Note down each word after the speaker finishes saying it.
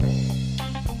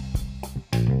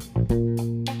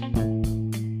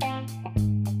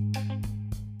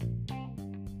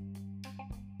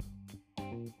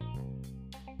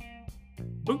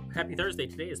Happy Thursday.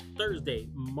 Today is Thursday,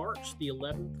 March the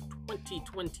 11th,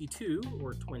 2022,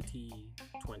 or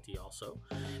 2020 also.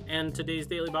 And today's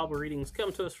daily Bible readings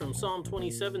come to us from Psalm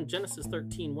 27, Genesis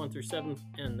 13, 1 through 7,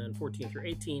 and then 14 through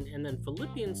 18, and then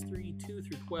Philippians 3, 2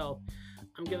 through 12.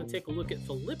 I'm going to take a look at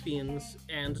Philippians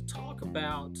and talk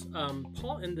about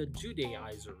Paul and the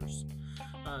Judaizers.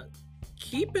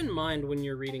 Keep in mind when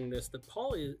you're reading this that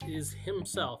Paul is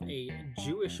himself a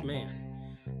Jewish man.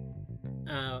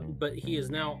 But he is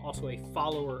now also a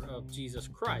follower of Jesus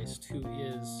Christ, who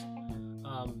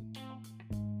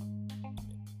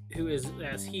is,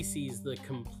 as he sees, the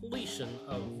completion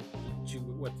of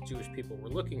what the Jewish people were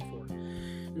looking for.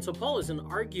 And so Paul is in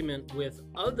argument with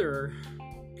other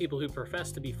people who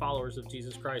profess to be followers of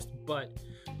Jesus Christ, but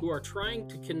who are trying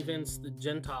to convince the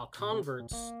Gentile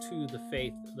converts to the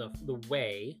faith, the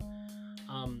way,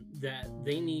 that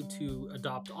they need to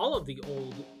adopt all of the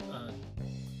old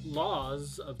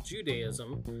laws of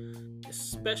Judaism,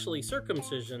 especially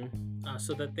circumcision,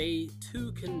 so that they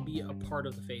too can be a part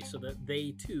of the faith, so that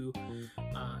they too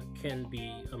can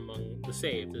be among the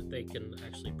saved, that they can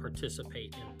actually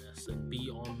participate in this and be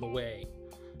on the way.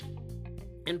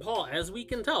 And Paul, as we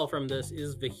can tell from this,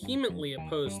 is vehemently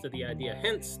opposed to the idea,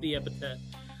 hence the epithet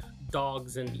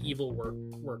dogs and evil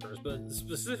workers, but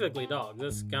specifically dogs.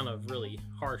 That's kind of really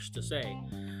harsh to say.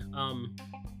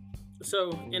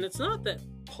 And it's not that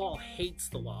Paul hates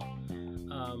the law.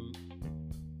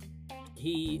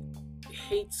 He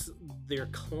hates their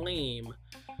claim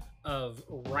of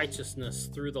righteousness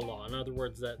through the law. In other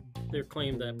words, that their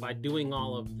claim that by doing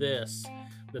all of this,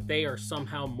 that they are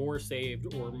somehow more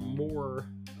saved or more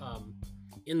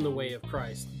in the way of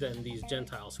Christ than these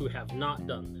Gentiles who have not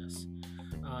done this.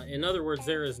 In other words,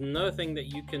 there is nothing that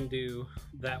you can do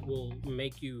that will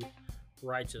make you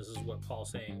righteous, is what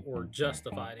Paul's saying, or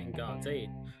justified in God's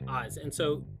eyes. And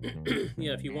so,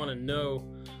 if you want to know,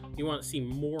 you want to see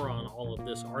more on all of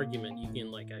this argument, you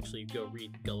can actually go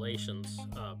read Galatians,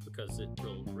 because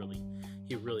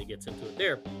he really gets into it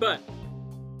there. But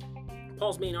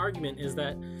Paul's main argument is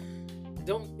that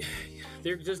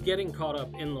they're just getting caught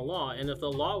up in the law, and if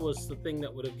the law was the thing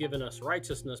that would have given us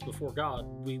righteousness before God,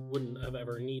 we wouldn't have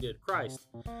ever needed Christ.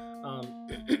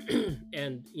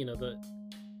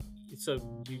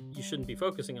 So you shouldn't be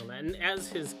focusing on that. And as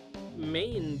his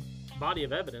main body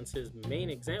of evidence, his main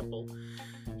example,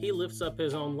 he lifts up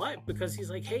his own life, because he's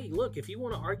like, hey, look, if you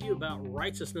want to argue about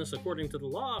righteousness according to the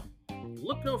law,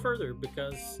 look no further,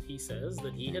 because he says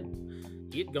that he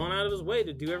had gone out of his way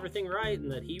to do everything right, and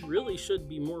that he really should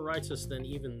be more righteous than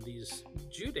even these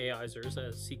Judaizers,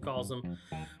 as he calls them,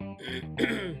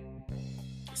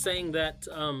 saying that,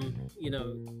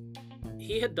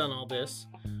 he had done all this,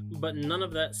 but none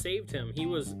of that saved him. He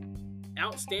was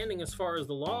outstanding as far as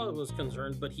the law was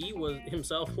concerned, but he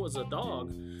himself was a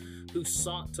dog who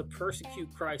sought to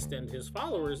persecute Christ and his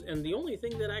followers, and the only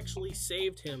thing that actually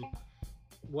saved him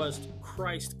was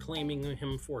Christ claiming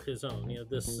him for his own.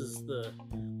 This is the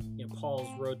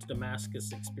Paul's road to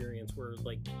Damascus experience, where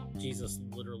Jesus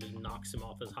literally knocks him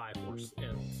off his high horse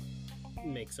and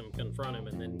makes him confront him,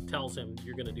 and then tells him,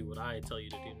 you're going to do what I tell you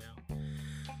to do now.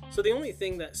 So the only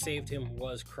thing that saved him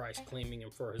was Christ claiming him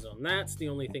for his own. That's the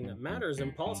only thing that matters.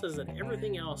 And Paul says that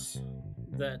everything else,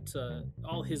 that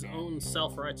all his own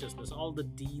self-righteousness, all the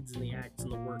deeds and the acts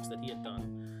and the works that he had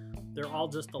done, they're all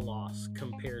just a loss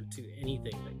compared to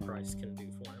anything that Christ can do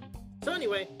for him. So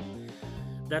anyway,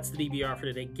 that's the DBR for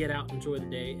today. Get out, enjoy the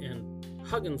day, and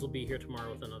Huggins will be here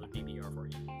tomorrow with another DBR for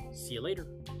you. See you later.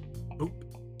 Boop.